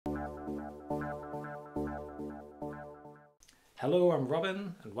Hello, I'm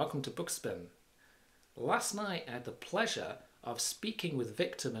Robin, and welcome to Bookspin. Last night I had the pleasure of speaking with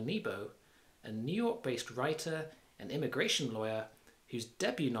Victor Manibo, a New York-based writer and immigration lawyer whose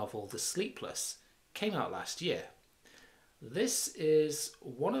debut novel, The Sleepless, came out last year. This is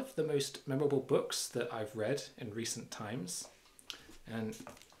one of the most memorable books that I've read in recent times, and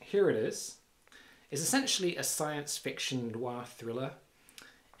here it is. It's essentially a science fiction noir thriller,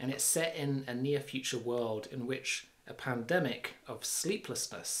 and it's set in a near-future world in which a pandemic of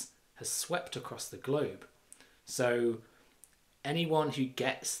sleeplessness has swept across the globe. So anyone who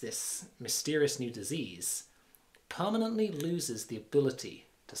gets this mysterious new disease permanently loses the ability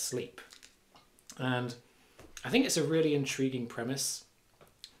to sleep. And I think it's a really intriguing premise.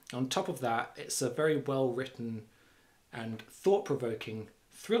 On top of that, it's a very well written and thought-provoking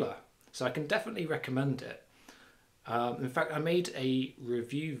thriller, so I can definitely recommend it. In fact, I made a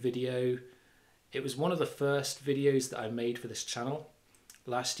review video. It was one of the first videos that I made for this channel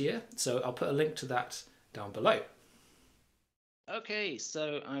last year, so I'll put a link to that down below. Okay,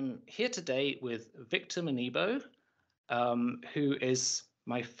 so I'm here today with Victor Manibo, who is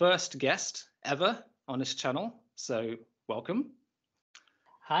my first guest ever on this channel, so welcome.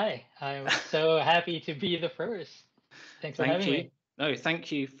 Hi, I'm so happy to be the first. Thanks for having me. No, thank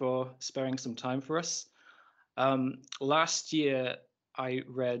you for sparing some time for us. Last year, I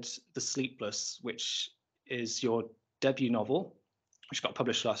read The Sleepless, which is your debut novel, which got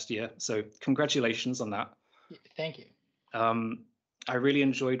published last year. So congratulations on that. Thank you. I really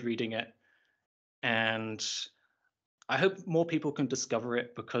enjoyed reading it, and I hope more people can discover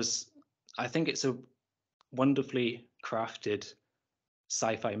it because I think it's a wonderfully crafted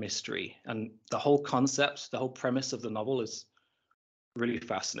sci-fi mystery, and the whole concept, the whole premise of the novel is really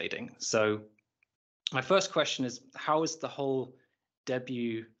fascinating. So my first question is, how has the whole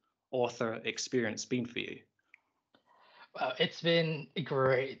debut author experience been for you? Wow, it's been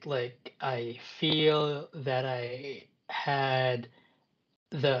great. Like I feel that I had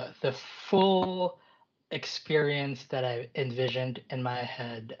the full experience that I envisioned in my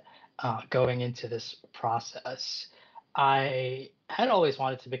head going into this process. I had always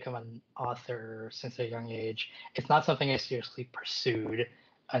wanted to become an author since a young age. It's not something I seriously pursued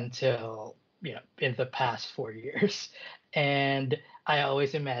until, in the past 4 years. And I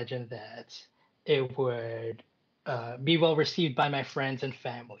always imagined that it would be well received by my friends and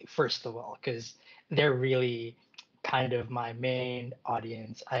family, first of all, because they're really kind of my main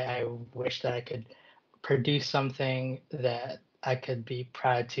audience. I wish that I could produce something that I could be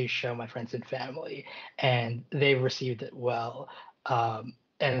proud to show my friends and family, and they've received it well.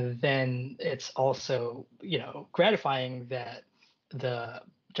 And then it's also, gratifying that the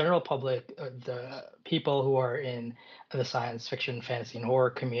general public, the people who are in the science fiction, fantasy, and horror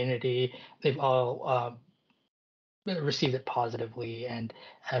community, they've all received it positively and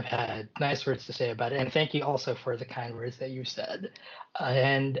have had nice words to say about it. And thank you also for the kind words that you said.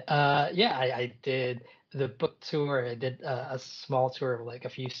 Yeah, I did the book tour. I did a small tour of like a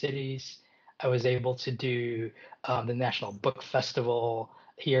few cities. I was able to do the National Book Festival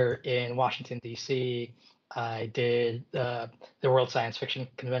here in Washington, D.C. I did the World Science Fiction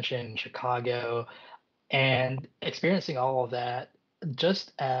Convention in Chicago, and experiencing all of that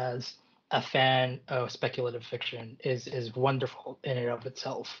just as a fan of speculative fiction is wonderful in and of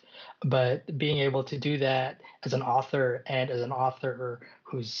itself. But being able to do that as an author and as an author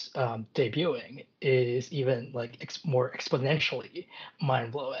who's debuting is even like more exponentially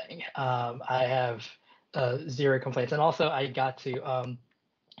mind blowing. I have zero complaints, and also I got to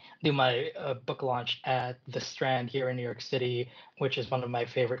do my book launch at the Strand here in New York City, which is one of my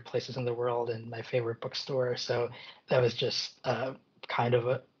favorite places in the world and my favorite bookstore. So that was just kind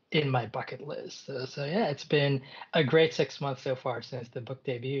of in my bucket list. So yeah, it's been a great 6 months so far since the book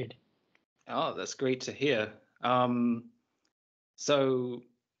debuted. Oh, that's great to hear. So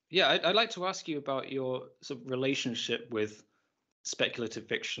yeah, I'd like to ask you about your sort of relationship with speculative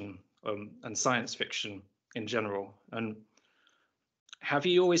fiction and science fiction in general. And have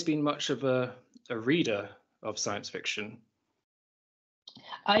you always been much of a reader of science fiction?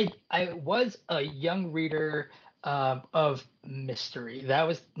 I was a young reader of mystery. That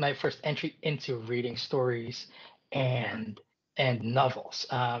was my first entry into reading stories and novels.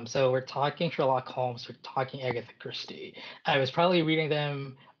 So we're talking Sherlock Holmes, we're talking Agatha Christie. I was probably reading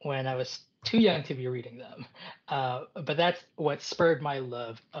them when I was too young to be reading them, but that's what spurred my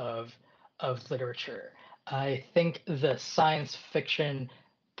love of literature. I think the science fiction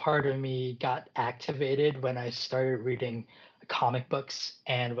part of me got activated when I started reading comic books,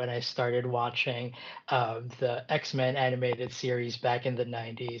 and when I started watching the X-Men animated series back in the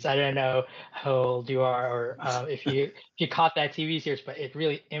 90s. I don't know how old you are, or if you caught that TV series, but it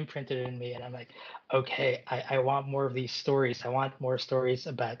really imprinted in me, and I'm like, okay, I want more of these stories. I want more stories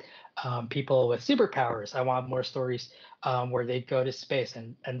about people with superpowers. I want more stories where they go to space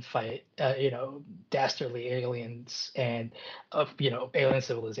and fight, dastardly aliens and alien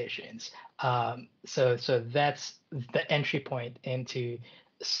civilizations. So that's the entry point into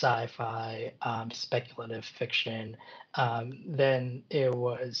sci-fi, speculative fiction. Then it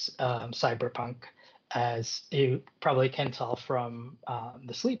was cyberpunk, as you probably can tell from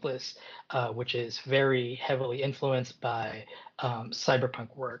the Sleepless, which is very heavily influenced by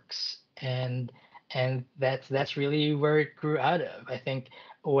cyberpunk works, and that's really where it grew out of. I think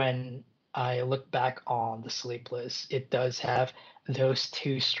when I look back on the Sleepless, it does have those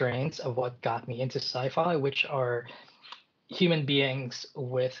two strains of what got me into sci-fi, which are human beings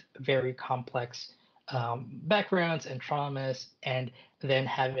with very complex backgrounds and traumas, and then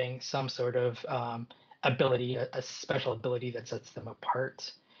having some sort of ability, a special ability that sets them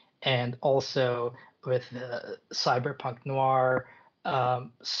apart. And also with the cyberpunk noir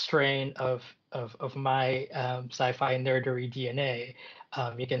strain of my sci-fi nerdery DNA,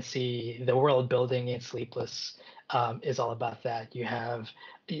 you can see the world building in Sleepless is all about that. You have,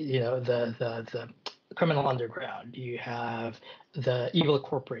 the criminal underground, you have the evil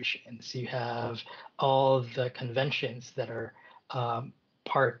corporations, you have all the conventions that are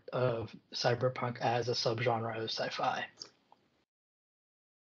part of cyberpunk as a subgenre of sci-fi.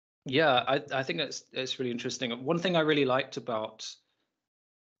 Yeah, I think it's really interesting. One thing I really liked about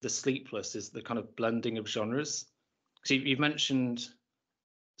the Sleepless is the kind of blending of genres. So you've mentioned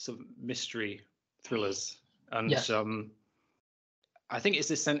sort of mystery thrillers, and Yes. I think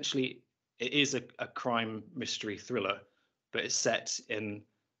it's essentially it is a crime mystery thriller, but it's set in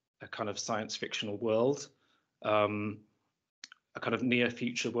a kind of science fictional world, um, a kind of near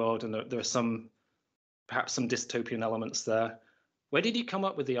future world, and there are perhaps some dystopian elements there. Where did you come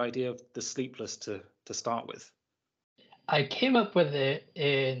up with the idea of the Sleepless to start with? I came up with it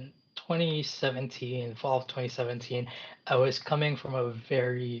in 2017, fall of 2017. I was coming from a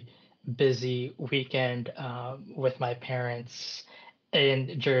very busy weekend with my parents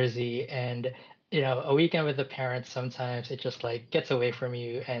in Jersey, and a weekend with the parents, sometimes it just like gets away from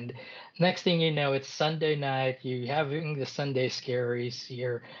you, and next thing you know, it's Sunday night, you having the Sunday scaries,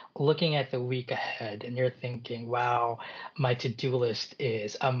 you're looking at the week ahead, and you're thinking, wow, my to-do list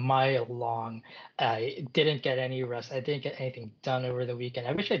is a mile long. I didn't get any rest. I didn't get anything done over the weekend.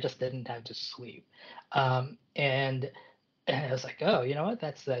 I wish I just didn't have to sleep. And I was like, oh, you know what?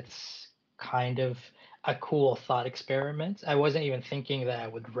 That's kind of a cool thought experiment. I wasn't even thinking that I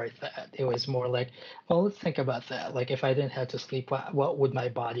would write that. It was more like, well, let's think about that. Like, if I didn't have to sleep, what would my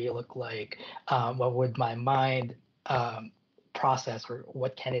body look like? What would my mind process, or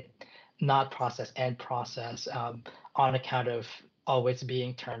what can it not process and process on account of always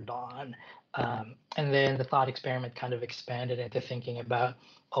being turned on? And then the thought experiment kind of expanded into thinking about,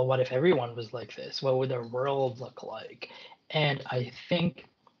 oh, what if everyone was like this? What would our world look like? And I think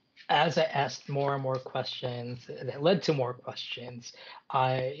as I asked more and more questions, that led to more questions,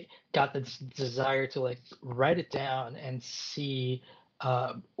 I got the desire to like write it down and see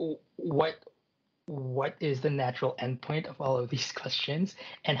uh, what what is the natural endpoint of all of these questions,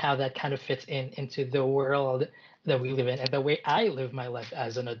 and how that kind of fits into the world that we live in, and the way I live my life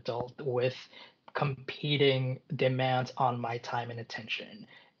as an adult, with competing demands on my time and attention.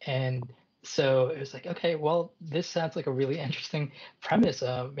 And so it was like, okay, well, this sounds like a really interesting premise.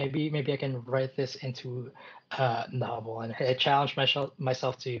 Maybe I can write this into a novel. And I challenged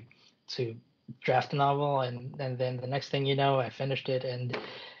myself to draft a novel, and then the next thing you know, I finished it, and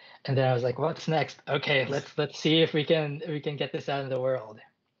then I was like, what's next? Okay, let's see if we can get this out in the world.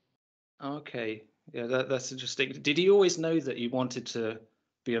 Okay, yeah, that's interesting. Did you always know that you wanted to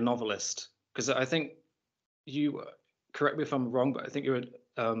be a novelist? Because I think you, correct me if I'm wrong, but I think you're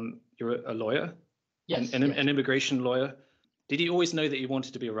a lawyer, Yes, an yes. immigration lawyer. Did you always know that you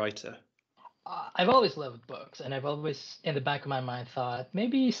wanted to be a writer? I've always loved books, and I've always, in the back of my mind, thought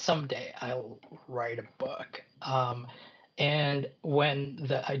maybe someday I'll write a book. And when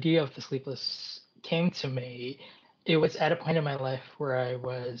the idea of The Sleepless came to me, it was at a point in my life where I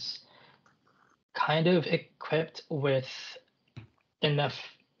was kind of equipped with enough,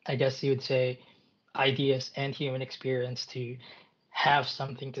 I guess you would say, ideas and human experience to have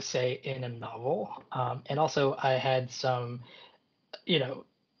something to say in a novel. And also, I had some, you know,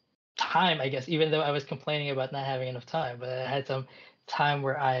 time, I guess, even though I was complaining about not having enough time, but I had some time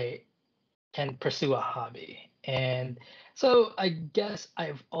where I can pursue a hobby. And so I guess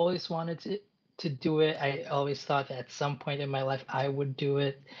I've always wanted to do it. I always thought that at some point in my life I would do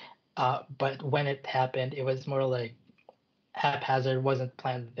it. But when it happened, it was more like haphazard, wasn't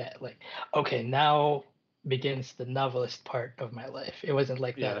planned that like, okay, now begins the novelist part of my life. It wasn't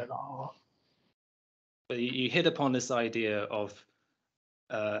like that Yeah. at all. But you hit upon this idea of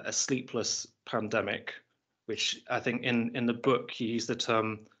a sleepless pandemic, which I think in the book you use the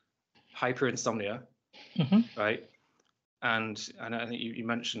term hyperinsomnia, Hmm. right? And I think you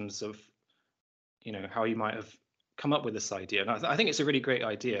mentioned sort of, how you might have come up with this idea. And I think it's a really great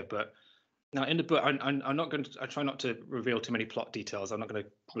idea. But now in the book, I'm not going to. I try not to reveal too many plot details. I'm not going to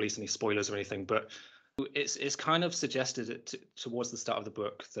release any spoilers or anything. But it's kind of suggested towards the start of the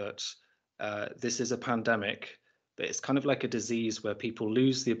book that this is a pandemic, but it's kind of like a disease where people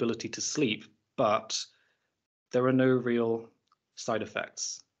lose the ability to sleep, but there are no real side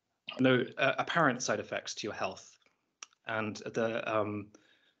effects, no apparent side effects to your health, and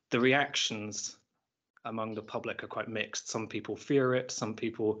the reactions among the public are quite mixed. Some people fear it. Some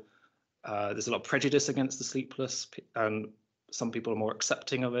people there's a lot of prejudice against the sleepless, and some people are more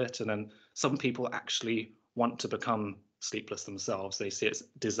accepting of it, and then some people actually want to become sleepless themselves. They see it's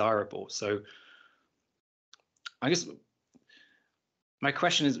desirable. So I guess my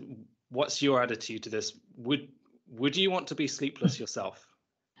question is, what's your attitude to this? Would you want to be sleepless yourself?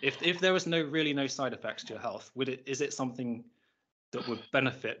 If there was no side effects to your health, is it something that would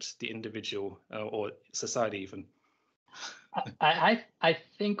benefit the individual or society even? I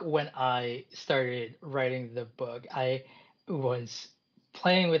think when I started writing the book, I was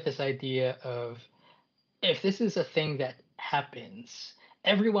playing with this idea of, if this is a thing that happens,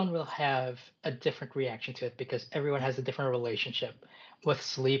 everyone will have a different reaction to it because everyone has a different relationship with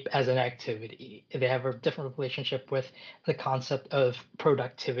sleep as an activity. They have a different relationship with the concept of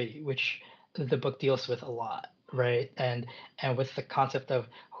productivity, which the book deals with a lot, right? And with the concept of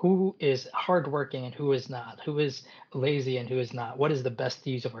who is hardworking and who is not, who is lazy and who is not, what is the best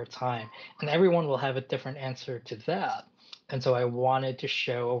use of our time, and everyone will have a different answer to that. And so I wanted to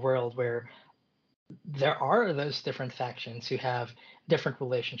show a world where there are those different factions who have different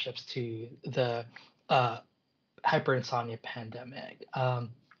relationships to the uh, hyperinsomnia pandemic.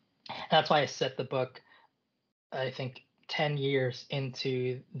 That's why I set the book, I think, 10 years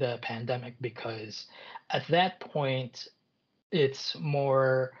into the pandemic, because at that point, it's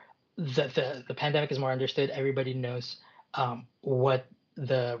more the pandemic is more understood. Everybody knows what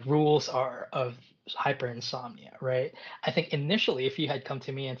the rules are of hyperinsomnia, right? I think initially, if you had come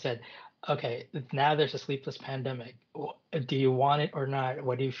to me and said, "Okay, now there's a sleepless pandemic. Do you want it or not?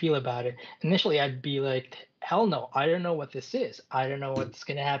 What do you feel about it?" Initially, I'd be like, "Hell no! I don't know what this is. I don't know what's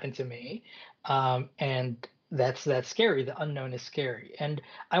going to happen to me," and that's scary. The unknown is scary, and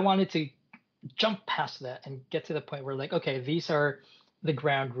I wanted to jump past that and get to the point where, like, okay, these are the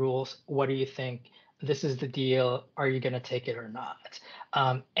ground rules. What do you think? This is the deal. Are you going to take it or not?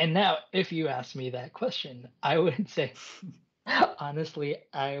 And now, if you ask me that question, I would say, honestly,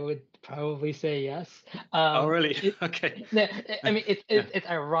 I would probably say yes. Oh, really? It, Okay. I mean, Yeah. it's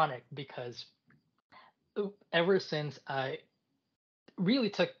ironic because ever since I really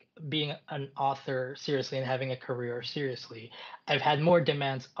took being an author seriously and having a career seriously, I've had more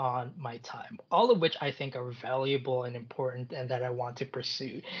demands on my time, all of which I think are valuable and important and that I want to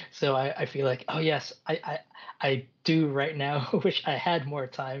pursue. So I feel like, oh yes, I do right now wish I had more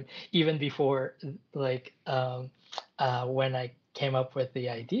time, even before, like, when I came up with the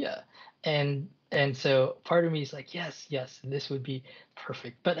idea. And so part of me is like, yes, this would be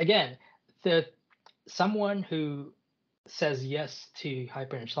perfect. But again, the someone who says yes to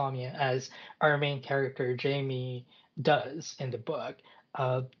hyperinsomnia, as our main character Jamie does in the book,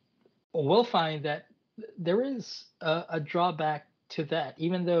 uh, we'll find that there is a drawback to that.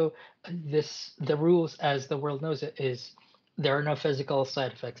 Even though the rules as the world knows it is, there are no physical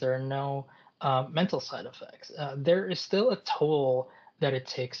side effects, there are no mental side effects. There is still a toll that it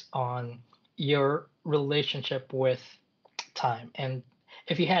takes on your relationship with time. And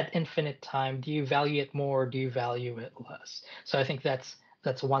if you had infinite time, do you value it more? Or do you value it less? So I think that's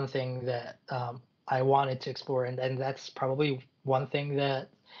one thing that I wanted to explore, and that's probably one thing that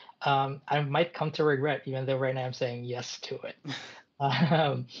I might come to regret, even though right now I'm saying yes to it.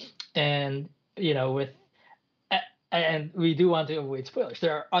 Um, and with and we do want to avoid spoilers.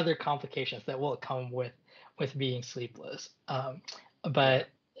 There are other complications that will come with being sleepless. Yeah. But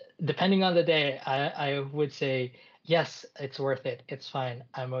depending on the day, I would say yes, it's worth it. It's fine.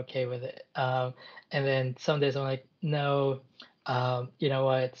 I'm okay with it. And then some days I'm like, no, you know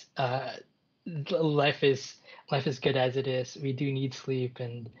what? Life is life is good as it is. We do need sleep,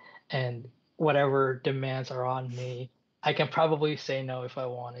 and whatever demands are on me, I can probably say no if I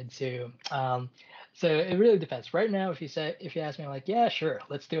wanted to. So it really depends. Right now, if you ask me, like, yeah, sure,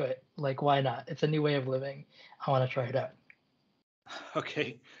 let's do it. Like, why not? It's a new way of living. I want to try it out.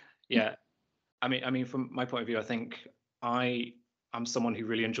 Okay. Yeah. I mean, from my point of view, I think I'm someone who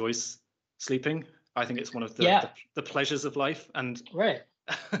really enjoys sleeping. I think it's one of the Yeah, the pleasures of life, and right.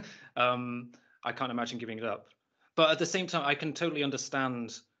 I can't imagine giving it up. But at the same time, I can totally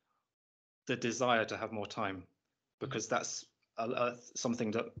understand the desire to have more time, because that's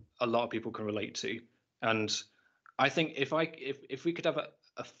something that a lot of people can relate to. And I think if we could have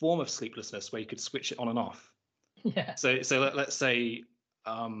a form of sleeplessness where you could switch it on and off. Yeah, So let's say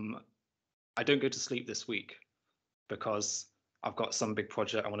I don't go to sleep this week because I've got some big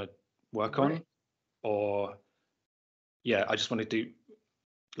project I want to work right. on, or yeah, I just want to do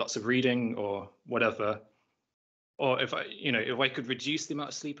lots of reading or whatever. Or if if I could reduce the amount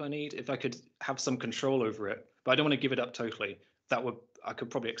of sleep I need, if I could have some control over it, but I don't want to give it up totally, I could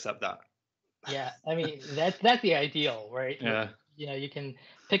probably accept that. Yeah, I mean that's the ideal, right? Like, Yeah, you can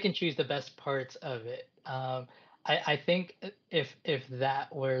pick and choose the best parts of it. I think if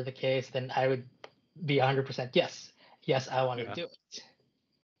that were the case, then I would be 100% yes, yes, I want to yeah. do it.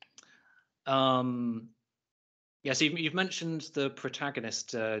 Um, yeah, so you've mentioned the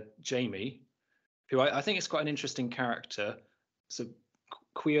protagonist, Jamie, who I think is quite an interesting character. It's a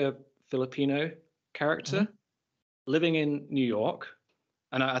queer Filipino Mhm. character living in New York,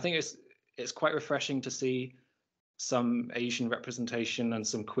 and I think it's quite refreshing to see some Asian representation and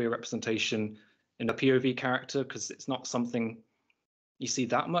some queer representation in a POV character, because it's not something you see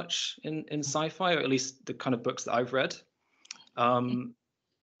that much in sci-fi, or at least the kind of books that I've read. Um,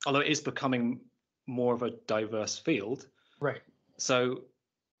 Although it is becoming more of a diverse field. Right. So,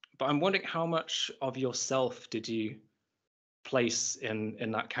 but I'm wondering, how much of yourself did you place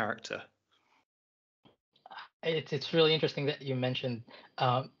in that character? It's really interesting that you mentioned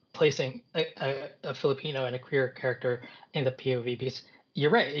placing a Filipino and a queer character in the POV, because you're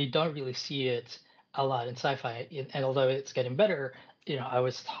right, you don't really see it a lot in sci-fi, and although it's getting better, I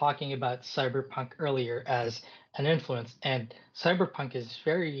was talking about cyberpunk earlier as an influence, and cyberpunk is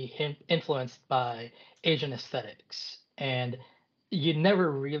very influenced by Asian aesthetics, and you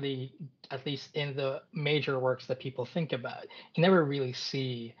never really, at least in the major works that people think about, you never really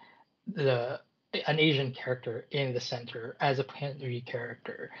see the an Asian character in the center as a primary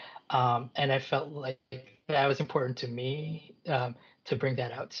character, and I felt like that was important to me, to bring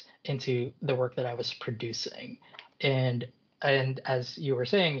that out into the work that I was producing, and as you were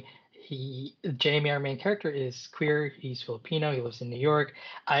saying, Jamie, our main character, is queer. He's Filipino. He lives in New York.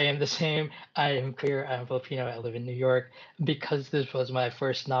 I am the same. I am queer. I'm Filipino. I live in New York. Because this was my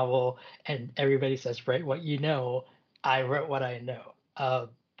first novel, and everybody says, write what you know. I wrote what I know.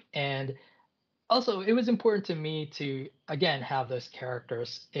 And also, it was important to me to, again, have those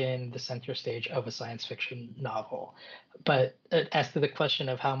characters in the center stage of a science fiction novel. But as to the question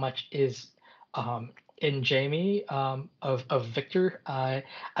of how much is in Jamie, of Victor, I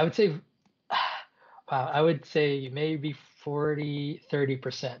would say, wow, I would say maybe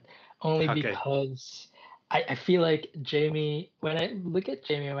 40-30%, only Okay. because I feel like Jamie, when I look at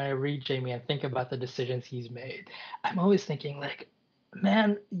Jamie, when I read Jamie and think about the decisions he's made, I'm always thinking, like,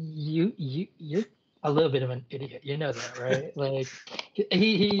 man, you're a little bit of an idiot. You know that, right? Like,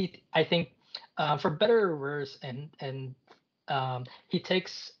 I think, for better or worse, and he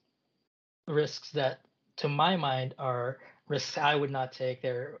takes risks that, to my mind, are risks I would not take.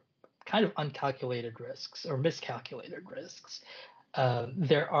 They're kind of uncalculated risks or miscalculated risks.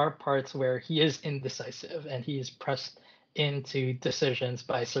 There are parts where he is indecisive and he is pressed into decisions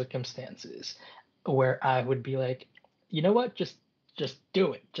by circumstances, where I would be like, you know what, just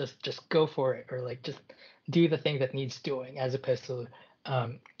do it, just go for it, or like just do the thing that needs doing, as opposed to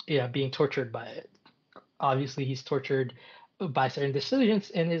being tortured by it. Obviously, he's tortured by certain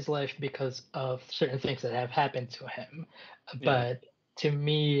decisions in his life because of certain things that have happened to him. Yeah. But to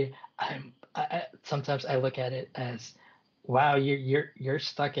me, sometimes I look at it as, wow, you're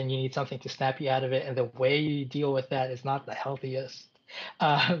stuck and you need something to snap you out of it, and the way you deal with that is not the healthiest.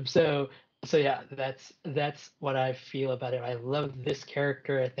 So yeah, that's what I feel about it. I love this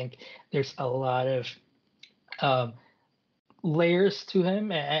character. I think there's a lot of um, layers to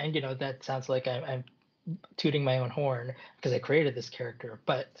him, and that sounds like I'm tooting my own horn because I created this character,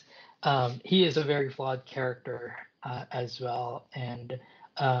 but he is a very flawed character, as well, and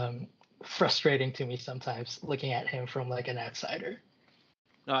frustrating to me sometimes looking at him from like an outsider.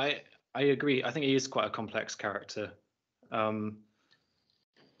 No, I agree. I think he is quite a complex character. Um,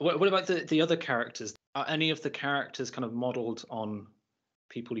 what about the other characters? Are any of the characters kind of modeled on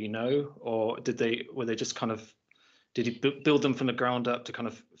people you know, or were they just kind of, did you build them from the ground up to kind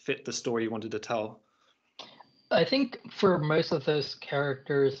of fit the story you wanted to tell? I think for most of those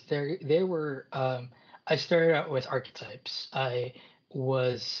characters, they were. I started out with archetypes. I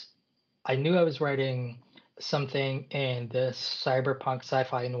knew I was writing something in the cyberpunk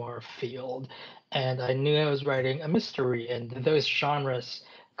sci-fi noir field, and I knew I was writing a mystery, and those genres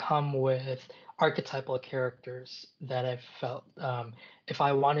come with archetypal characters that I felt if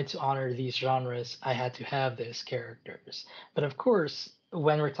I wanted to honor these genres, I had to have those characters. But of course,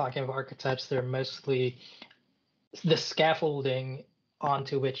 when we're talking about archetypes, they're mostly the scaffolding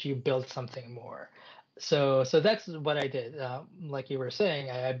onto which you build something more. So that's what I did. Like you were saying,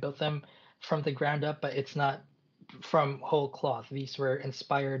 I built them from the ground up, but it's not from whole cloth. These were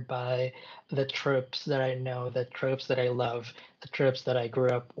inspired by the tropes that I know, the tropes that I love, the tropes that I grew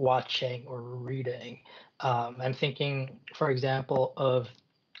up watching or reading. I'm thinking, for example, of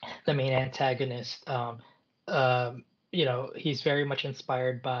the main antagonist. He's very much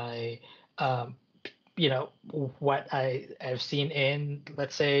inspired by um, what I've seen in,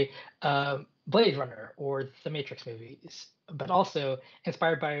 let's say, Blade Runner or the Matrix movies, but also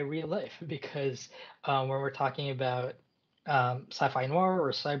inspired by real life because when we're talking about sci-fi noir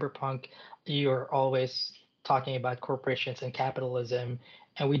or cyberpunk, you're always talking about corporations and capitalism,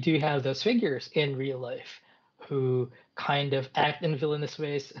 and we do have those figures in real life who kind of act in villainous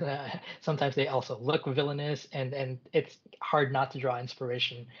ways. Sometimes they also look villainous, and it's hard not to draw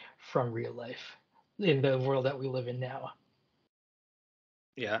inspiration from real life in the world that we live in now.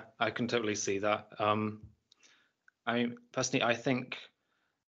 Yeah, I can totally see that. Personally, I think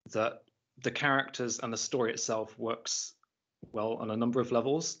that the characters and the story itself works well on a number of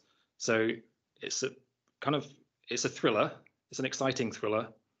levels. So it's a thriller. It's an exciting thriller.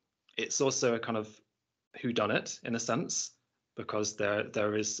 It's also a kind of whodunit in a sense, because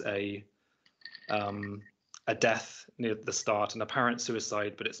there is a death near the start, an apparent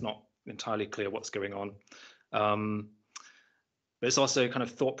suicide, but it's not entirely clear what's going on. But it's also kind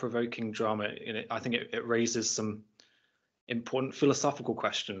of thought-provoking drama in it. I think it raises some important philosophical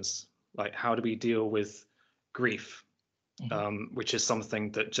questions, like how do we deal with grief, which is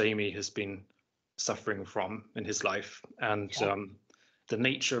something that Jamie has been suffering from in his life, and the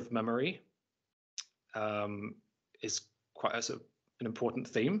nature of memory is quite an important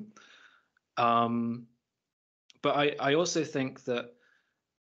theme. But I also think that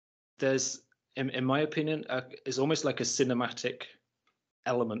there's, in my opinion, is almost like a cinematic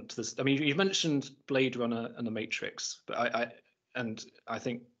element to this. I mean, you mentioned Blade Runner and The Matrix, but I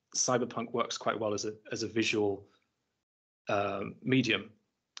think cyberpunk works quite well as a visual medium.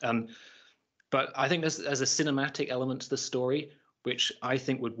 But I think there's a cinematic element to the story, which I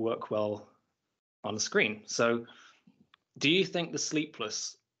think would work well on the screen. So do you think the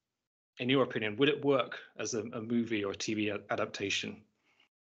Sleepless, in your opinion, would it work as a movie or a TV adaptation?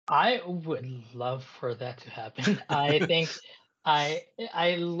 I would love for that to happen. I think I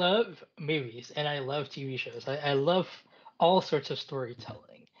love movies and I love TV shows. I love all sorts of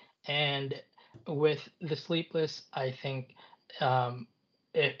storytelling. And with The Sleepless, I think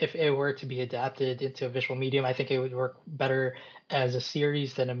if it were to be adapted into a visual medium, I think it would work better as a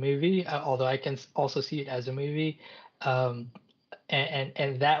series than a movie. Although I can also see it as a movie, and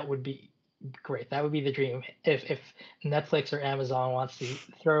that would be great. That would be the dream. If Netflix or Amazon wants to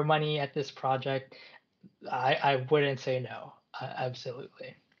throw money at this project, I wouldn't say no.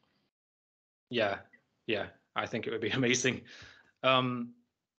 Absolutely. Yeah, I think it would be amazing.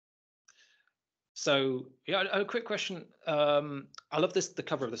 So yeah, a quick question. I love the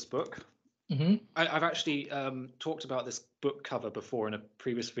cover of this book. Mm-hmm. I've actually talked about this book cover before in a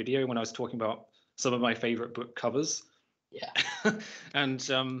previous video when I was talking about some of my favorite book covers. Yeah. And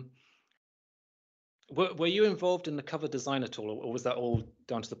were you involved in the cover design at all, or was that all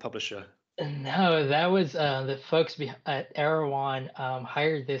down to the publisher? No, that was the folks at Erewhon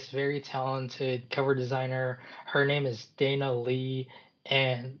hired this very talented cover designer. Her name is Dana Lee,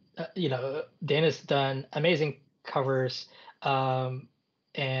 and Dana's done amazing covers.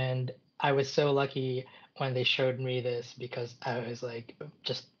 And I was so lucky when they showed me this because I was like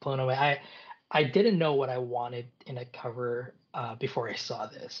just blown away. I didn't know what I wanted in a cover before I saw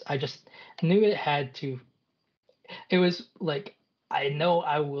this. I just knew it had to. It was like I know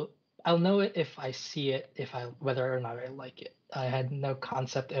I'll know it if I see it, if I whether or not I like it. I had no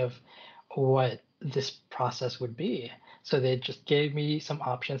concept of what this process would be. So they just gave me some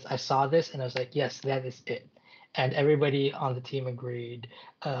options. I saw this and I was like, yes, that is it. And everybody on the team agreed.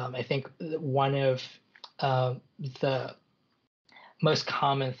 I think one of the most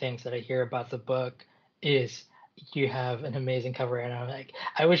common things that I hear about the book is you have an amazing cover. And I'm like,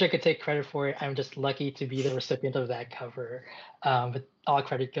 I wish I could take credit for it. I'm just lucky to be the recipient of that cover. But all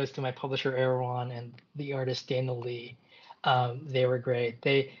credit goes to my publisher Erwan and the artist Daniel Lee. They were great.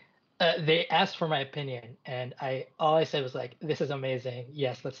 They asked for my opinion, and all I said was like, "This is amazing.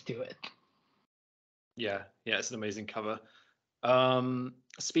 Yes, let's do it." Yeah, it's an amazing cover.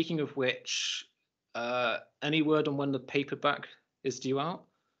 Speaking of which, any word on when the paperback is due out?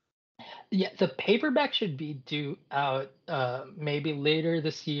 Yeah, the paperback should be due out maybe later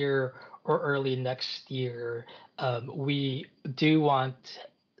this year or early next year. We do want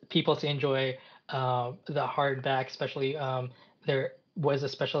people to enjoy the hardback, especially there was a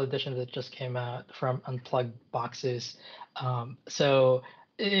special edition that just came out from Unplugged Boxes. So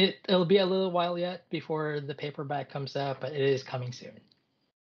it'll be a little while yet before the paperback comes out, but it is coming soon.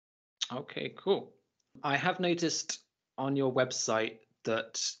 Okay, cool. I have noticed on your website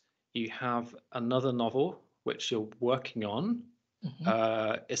that you have another novel which you're working on,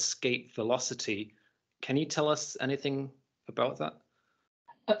 Escape Velocity. Can you tell us anything about that?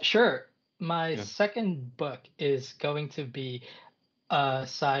 Sure. My second book is going to be a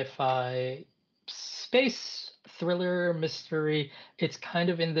sci-fi space thriller mystery. It's kind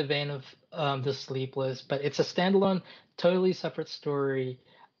of in the vein of The Sleepless, but it's a standalone, totally separate story.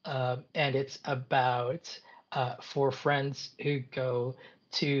 And it's about four friends who go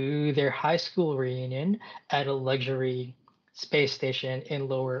to their high school reunion at a luxury space station in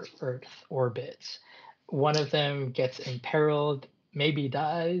lower Earth orbit. One of them gets imperiled, maybe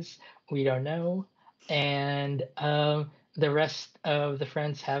dies, we don't know. And the rest of the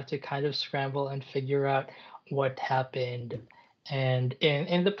friends have to kind of scramble and figure out what happened. And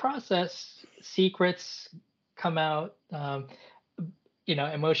in the process, secrets come out.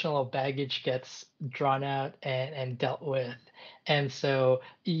 Emotional baggage gets drawn out and dealt with. And so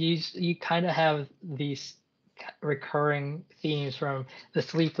you kind of have these recurring themes from The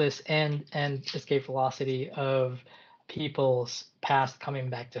Sleepless and Escape Velocity of people's past coming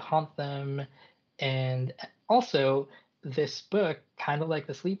back to haunt them. And also, this book, kind of like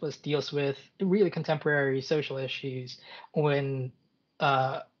The Sleepless, deals with really contemporary social issues. When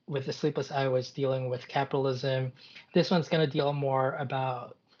with The Sleepless, I was dealing with capitalism. This one's going to deal more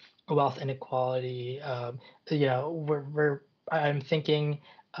about wealth inequality. I'm thinking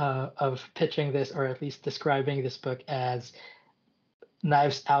of pitching this, or at least describing this book as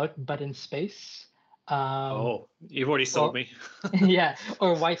Knives Out, but in space. You've already sold me. Yeah,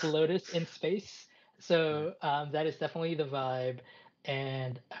 or White Lotus in space. So that is definitely the vibe,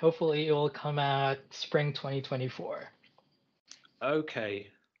 and hopefully it will come out spring 2024. Okay,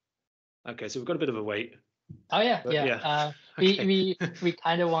 so we've got a bit of a wait. Oh yeah, But yeah. Okay. We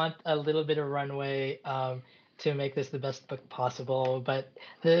kind of want a little bit of runway to make this the best book possible, but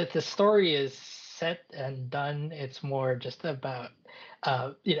the story is set and done. It's more just about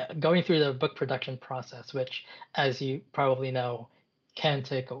going through the book production process, which, as you probably know, can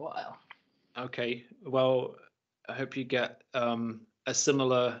take a while. Okay, well, I hope you get a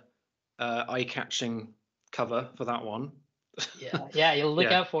similar eye-catching cover for that one. Yeah, you'll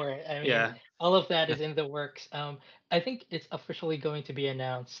look Yeah. out for it. I mean, Yeah. all of that is in the works. I think it's officially going to be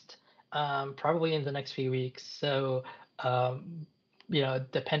announced probably in the next few weeks. So,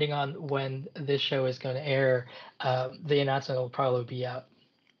 depending on when this show is going to air, the announcement will probably be out.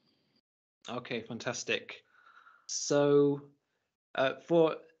 Okay, fantastic. So,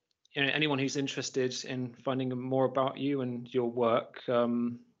 for anyone who's interested in finding more about you and your work,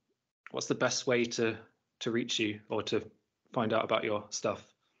 what's the best way to reach you or to find out about your stuff?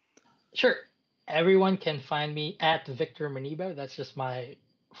 Sure. Everyone can find me at Victor Manibo. That's just my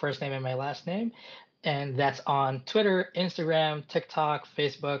first name and my last name. And that's on Twitter, Instagram, TikTok,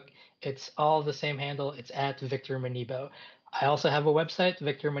 Facebook. It's all the same handle. It's at Victor Manibo. I also have a website,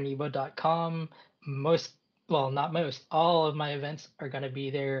 victormanibo.com. Not most, all of my events are going to be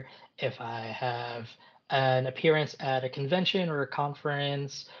there. If I have an appearance at a convention or a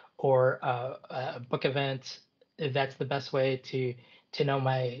conference or a book event, that's the best way to know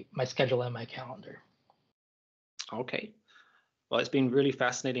my schedule and my calendar. Okay. Well, it's been really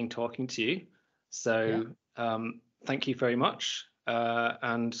fascinating talking to you. So thank you very much.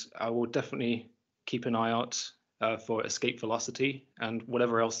 And I will definitely keep an eye out for Escape Velocity and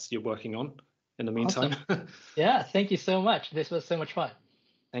whatever else you're working on in the meantime. Awesome. Yeah, thank you so much. This was so much fun.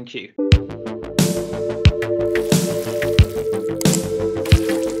 Thank you.